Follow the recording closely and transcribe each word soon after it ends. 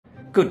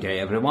Good day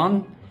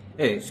everyone,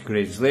 it's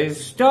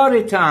Grizzly's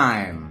story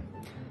time.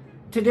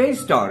 Today's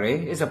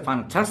story is a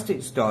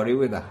fantastic story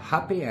with a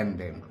happy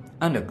ending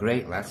and a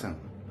great lesson.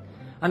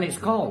 And it's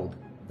called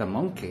The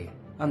Monkey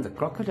and the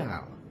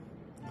Crocodile.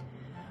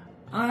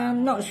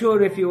 I'm not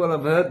sure if you will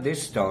have heard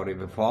this story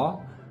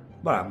before,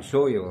 but I'm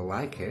sure you will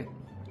like it.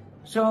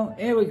 So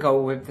here we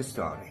go with the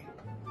story.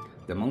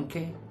 The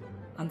Monkey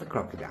and the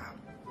Crocodile.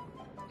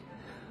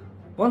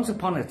 Once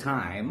upon a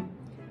time,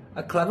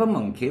 a clever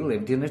monkey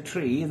lived in a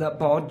tree that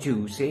bore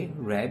juicy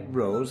red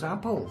rose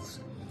apples.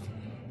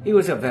 He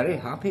was a very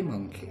happy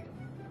monkey.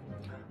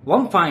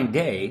 One fine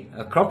day,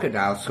 a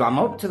crocodile swam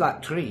up to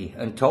that tree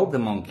and told the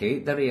monkey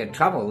that he had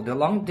travelled a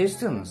long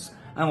distance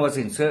and was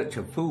in search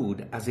of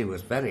food as he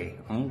was very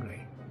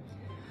hungry.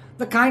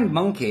 The kind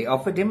monkey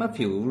offered him a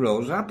few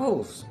rose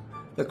apples.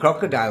 The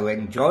crocodile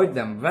enjoyed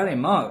them very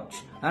much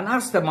and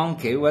asked the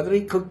monkey whether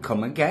he could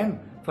come again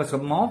for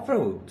some more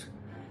fruit.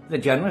 The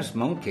generous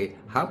monkey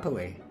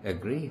happily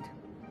agreed.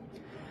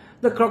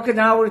 The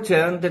crocodile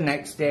returned the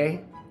next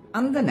day,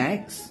 and the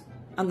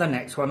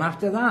next one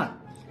after that.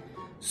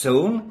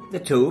 Soon the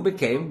two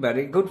became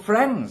very good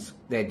friends.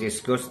 They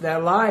discussed their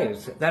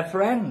lives, their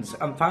friends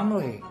and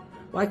family,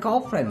 like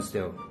all friends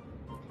do.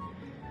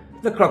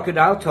 The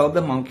crocodile told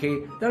the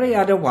monkey that he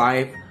had a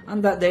wife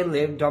and that they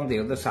lived on the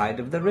other side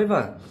of the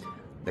river.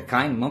 The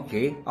kind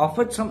monkey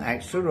offered some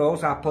extra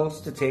rose apples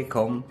to take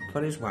home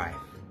for his wife.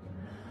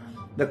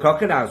 The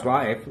crocodile's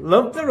wife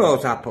loved the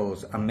rose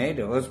apples and made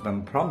her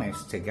husband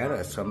promise to get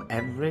her some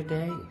every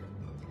day.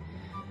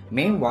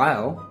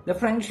 Meanwhile, the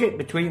friendship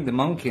between the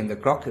monkey and the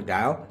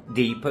crocodile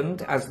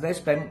deepened as they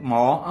spent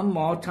more and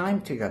more time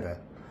together.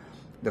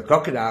 The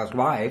crocodile's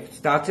wife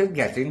started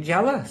getting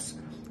jealous,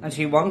 and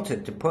she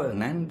wanted to put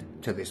an end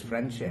to this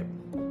friendship.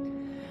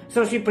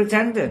 So she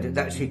pretended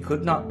that she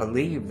could not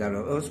believe that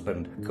her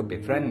husband could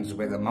be friends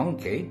with a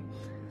monkey.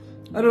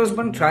 Her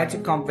husband tried to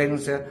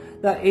convince her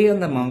that he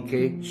and the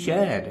monkey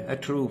shared a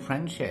true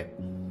friendship.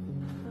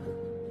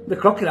 The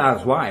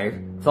crocodile's wife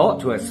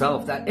thought to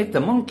herself that if the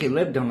monkey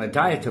lived on a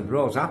diet of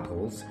rose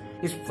apples,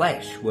 his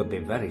flesh would be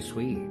very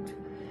sweet.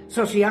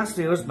 So she asked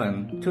the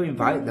husband to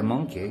invite the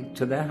monkey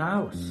to their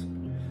house.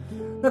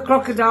 The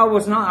crocodile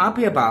was not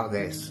happy about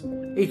this.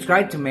 He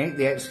tried to make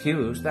the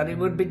excuse that it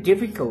would be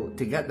difficult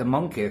to get the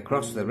monkey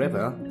across the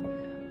river,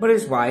 but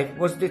his wife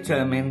was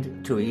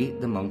determined to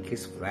eat the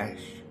monkey's flesh.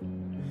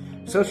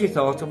 So she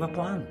thought of a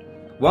plan.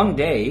 One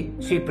day,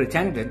 she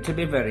pretended to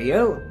be very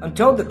ill and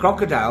told the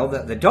crocodile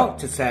that the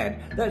doctor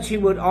said that she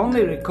would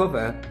only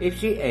recover if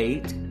she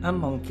ate a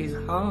monkey's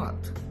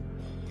heart.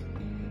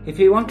 If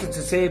he wanted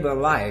to save her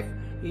life,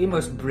 he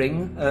must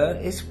bring her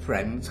his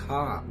friend's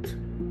heart.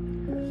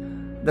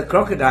 The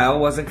crocodile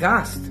was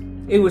aghast.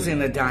 He was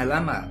in a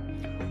dilemma.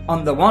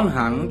 On the one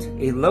hand,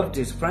 he loved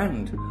his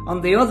friend.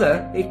 On the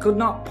other, he could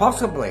not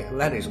possibly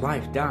let his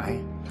wife die.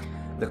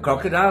 The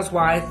crocodile's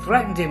wife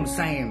threatened him,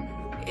 saying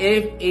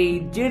if he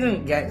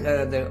didn't get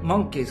her the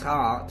monkey's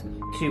heart,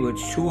 she would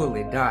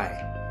surely die.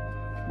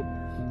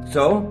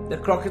 So the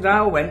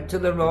crocodile went to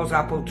the rose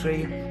apple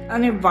tree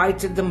and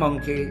invited the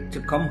monkey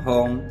to come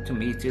home to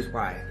meet his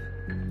wife.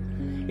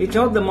 He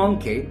told the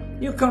monkey,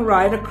 "You can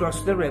ride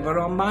across the river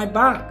on my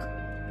back."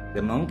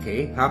 The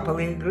monkey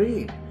happily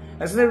agreed.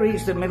 As they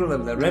reached the middle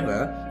of the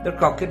river, the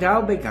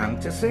crocodile began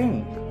to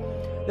sing.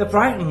 The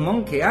frightened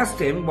monkey asked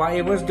him why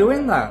he was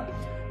doing that.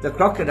 The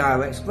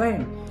crocodile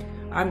explained,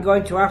 "I'm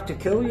going to have to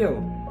kill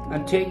you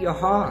and take your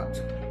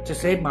heart to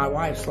save my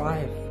wife's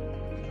life."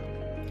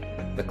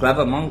 The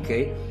clever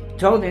monkey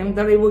told him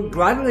that he would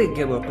gladly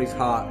give up his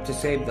heart to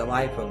save the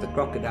life of the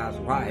crocodile's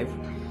wife,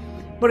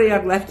 but he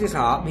had left his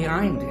heart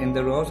behind in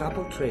the rose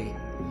apple tree.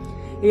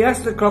 He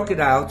asked the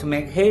crocodile to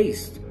make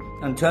haste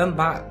and turn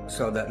back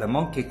so that the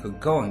monkey could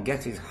go and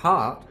get his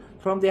heart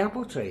from the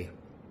apple tree.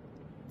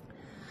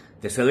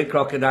 The silly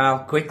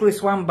crocodile quickly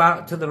swam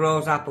back to the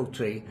rose apple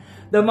tree.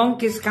 The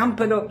monkey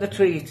scampered up the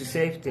tree to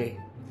safety.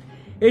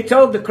 He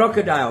told the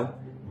crocodile,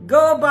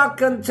 "Go back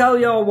and tell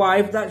your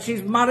wife that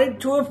she's married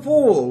to a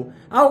fool.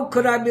 How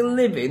could I be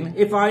living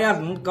if I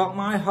hadn't got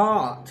my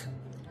heart?"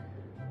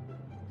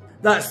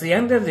 That's the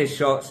end of this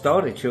short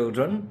story,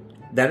 children.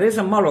 There is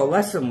a moral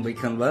lesson we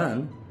can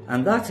learn,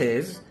 and that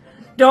is,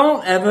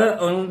 don't ever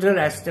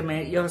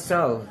underestimate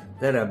yourself.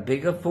 There are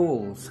bigger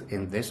fools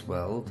in this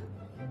world.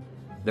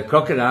 The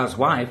crocodile's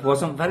wife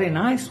wasn't very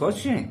nice, was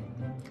she?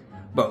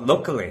 But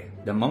luckily,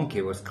 the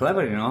monkey was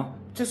clever enough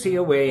to see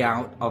a way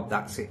out of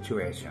that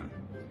situation.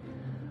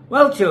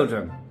 Well,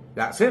 children,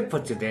 that's it for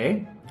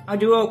today. I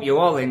do hope you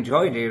all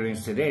enjoyed hearing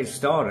today's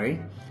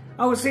story.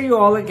 I will see you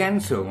all again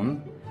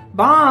soon.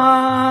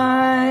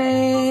 Bye!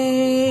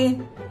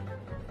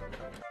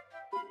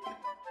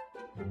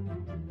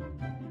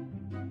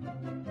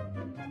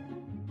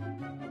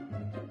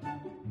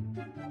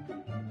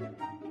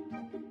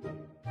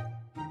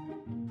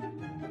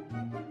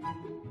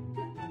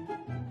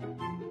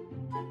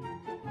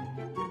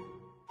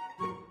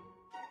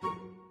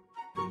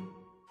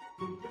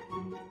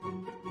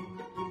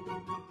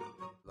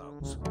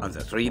 And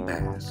the Three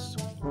Bears.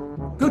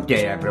 Good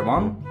day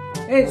everyone,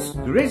 it's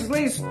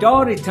Grizzly's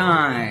story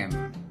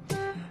time.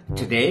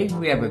 Today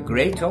we have a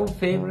great old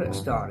favourite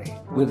story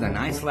with a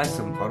nice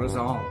lesson for us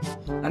all,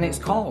 and it's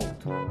called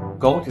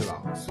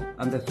Goldilocks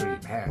and the Three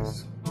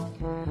Bears.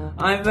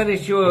 I'm very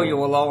sure you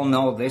will all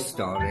know this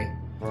story.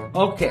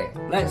 Okay,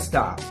 let's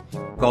start.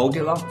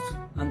 Goldilocks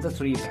and the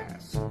Three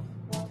Bears.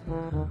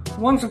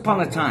 Once upon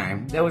a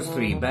time, there was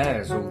three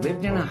bears who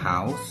lived in a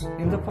house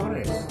in the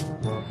forest.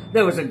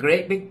 There was a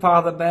great big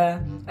father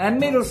bear, a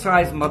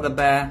middle-sized mother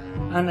bear,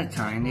 and a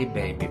tiny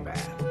baby bear.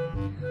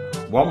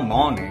 One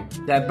morning,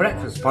 their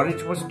breakfast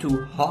porridge was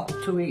too hot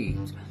to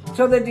eat,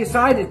 so they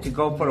decided to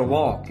go for a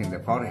walk in the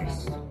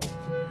forest.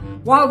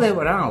 While they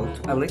were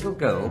out, a little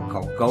girl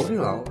called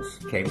Goldilocks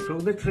came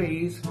through the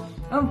trees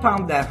and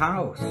found their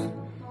house.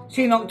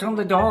 She knocked on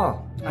the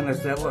door, and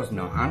as there was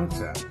no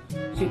answer,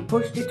 she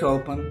pushed it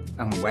open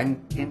and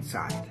went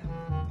inside.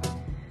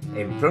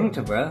 In front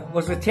of her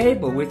was a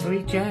table with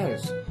three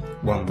chairs,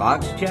 one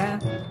large chair,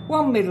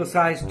 one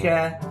middle-sized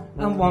chair,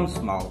 and one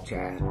small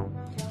chair.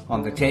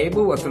 On the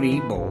table were three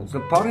bowls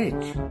of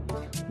porridge,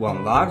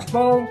 one large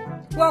bowl,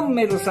 one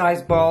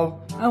middle-sized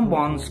bowl, and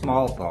one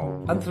small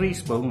bowl, and three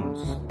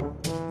spoons.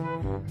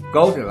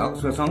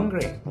 Goldilocks was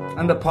hungry,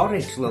 and the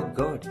porridge looked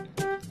good.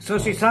 So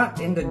she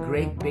sat in the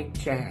great big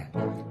chair,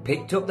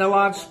 picked up the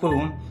large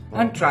spoon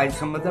and tried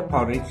some of the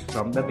porridge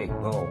from the big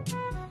bowl.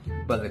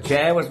 But the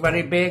chair was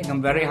very big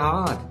and very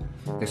hard.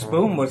 The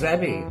spoon was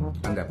heavy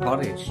and the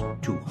porridge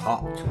too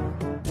hot.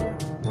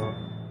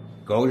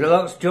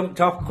 Goldilocks jumped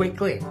off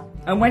quickly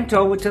and went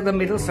over to the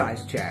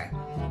middle-sized chair.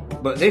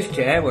 But this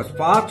chair was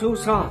far too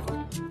soft,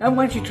 and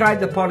when she tried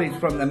the porridge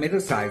from the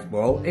middle-sized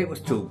bowl, it was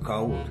too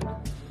cold.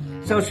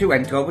 So she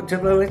went over to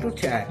the little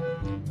chair,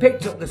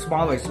 picked up the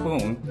smallest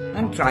spoon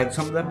and tried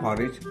some of the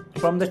porridge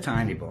from the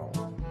tiny bowl.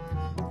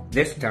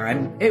 This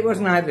time it was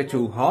neither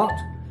too hot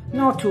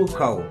nor too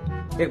cold.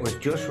 It was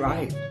just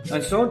right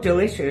and so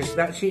delicious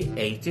that she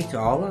ate it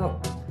all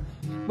up.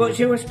 But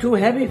she was too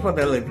heavy for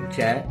the little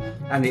chair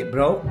and it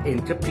broke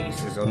into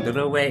pieces under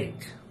her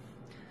weight.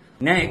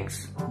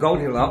 Next,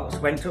 Goldilocks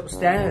went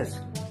upstairs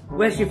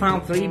where she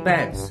found three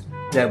beds.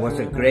 There was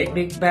a great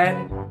big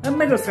bed, a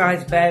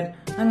middle-sized bed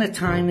and a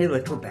tiny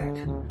little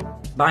bed.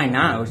 By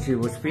now she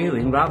was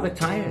feeling rather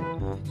tired.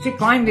 She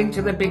climbed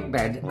into the big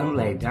bed and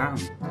lay down.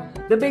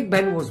 The big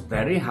bed was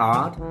very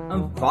hard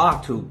and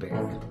far too big.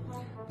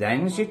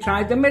 Then she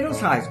tried the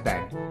middle-sized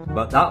bed,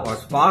 but that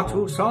was far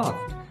too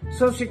soft,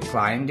 so she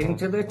climbed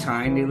into the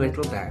tiny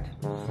little bed.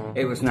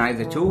 It was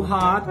neither too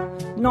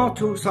hard nor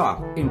too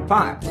soft. In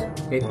fact,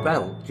 it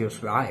felt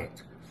just right,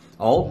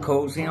 all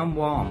cozy and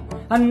warm,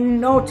 and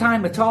in no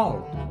time at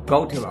all,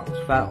 Goldilocks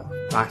fell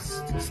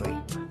fast asleep.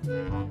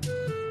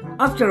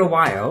 After a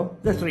while,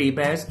 the three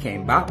bears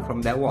came back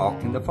from their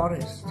walk in the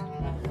forest.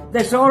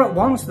 They saw at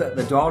once that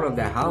the door of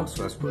their house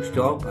was pushed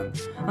open,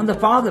 and the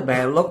father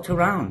bear looked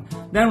around,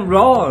 then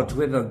roared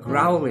with a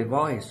growly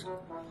voice.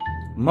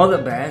 Mother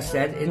bear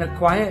said in a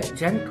quiet,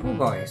 gentle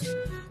voice,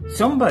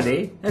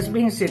 "Somebody has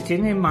been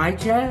sitting in my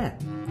chair."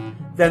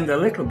 Then the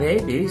little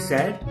baby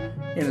said,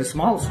 in a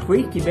small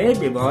squeaky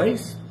baby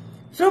voice,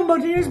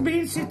 "Somebody has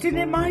been sitting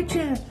in my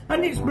chair,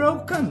 and it's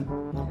broken."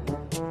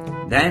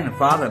 Then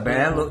Father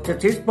Bear looked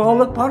at his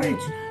bowl of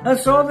porridge and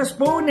saw the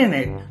spoon in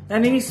it,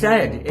 and he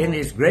said in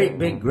his great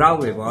big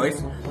growly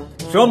voice,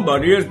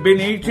 "Somebody has been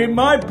eating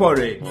my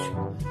porridge."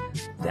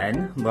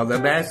 Then Mother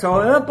Bear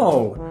saw her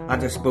bowl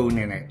had a spoon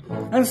in it,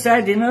 and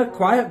said in her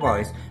quiet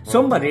voice,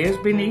 "Somebody has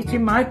been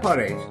eating my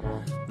porridge."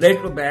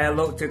 Little Bear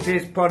looked at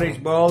his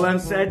porridge bowl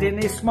and said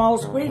in his small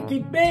squeaky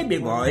baby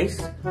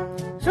voice,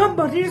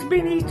 "Somebody has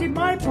been eating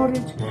my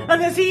porridge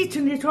and has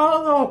eaten it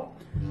all up."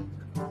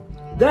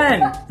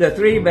 Then the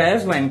three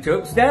bears went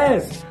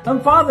upstairs,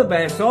 and Father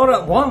Bear saw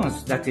at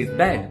once that his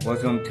bed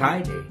was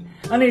untidy,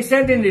 and he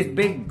said in his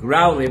big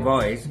growly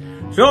voice,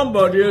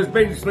 "Somebody has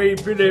been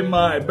sleeping in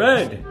my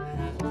bed."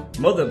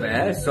 Mother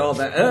Bear saw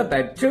that her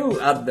bed too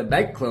had the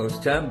bedclothes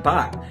turned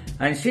back,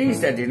 and she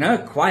said in her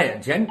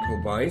quiet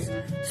gentle voice,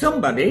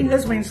 "Somebody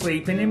has been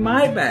sleeping in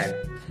my bed."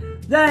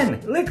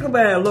 Then Little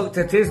Bear looked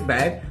at his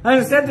bed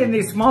and said in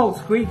his small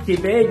squeaky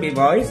baby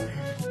voice,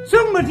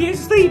 "Somebody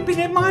is sleeping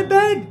in my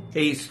bed."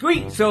 He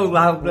squeaked so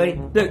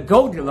loudly that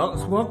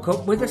Goldilocks woke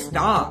up with a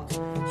start.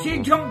 She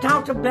jumped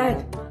out of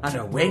bed and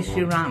away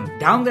she ran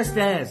down the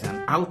stairs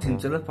and out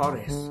into the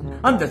forest.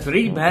 And the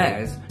three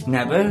bears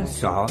never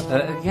saw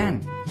her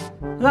again.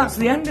 That's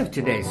the end of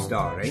today's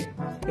story.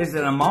 Is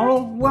there a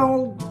moral?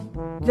 Well,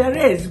 there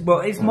is,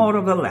 but it's more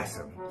of a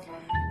lesson.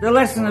 The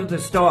lesson of the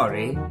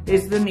story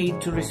is the need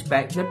to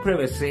respect the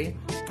privacy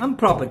and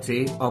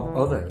property of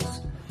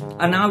others,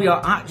 and how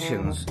your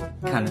actions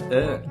can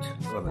hurt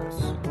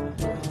others.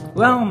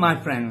 Well, my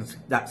friends,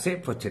 that's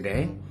it for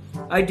today.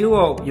 I do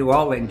hope you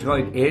all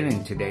enjoyed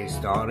hearing today's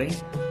story.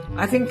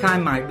 I think I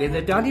might be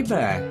the daddy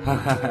bear.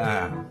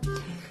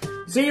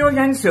 See you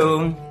again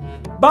soon.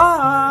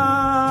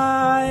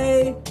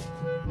 Bye!